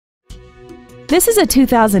This is a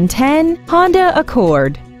 2010 Honda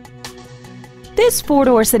Accord. This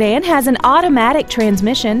four-door sedan has an automatic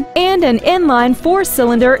transmission and an inline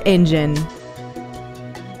four-cylinder engine.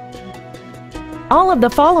 All of the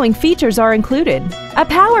following features are included: a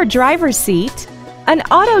power driver's seat, an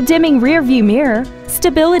auto-dimming rearview mirror,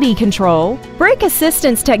 stability control, brake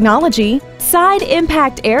assistance technology, side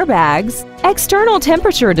impact airbags, external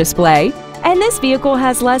temperature display, and this vehicle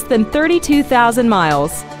has less than 32,000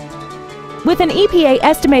 miles. With an EPA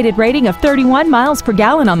estimated rating of 31 miles per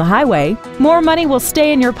gallon on the highway, more money will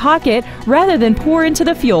stay in your pocket rather than pour into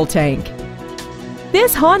the fuel tank.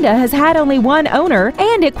 This Honda has had only one owner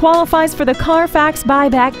and it qualifies for the Carfax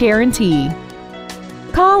buyback guarantee.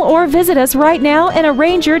 Call or visit us right now and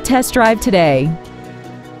arrange your test drive today.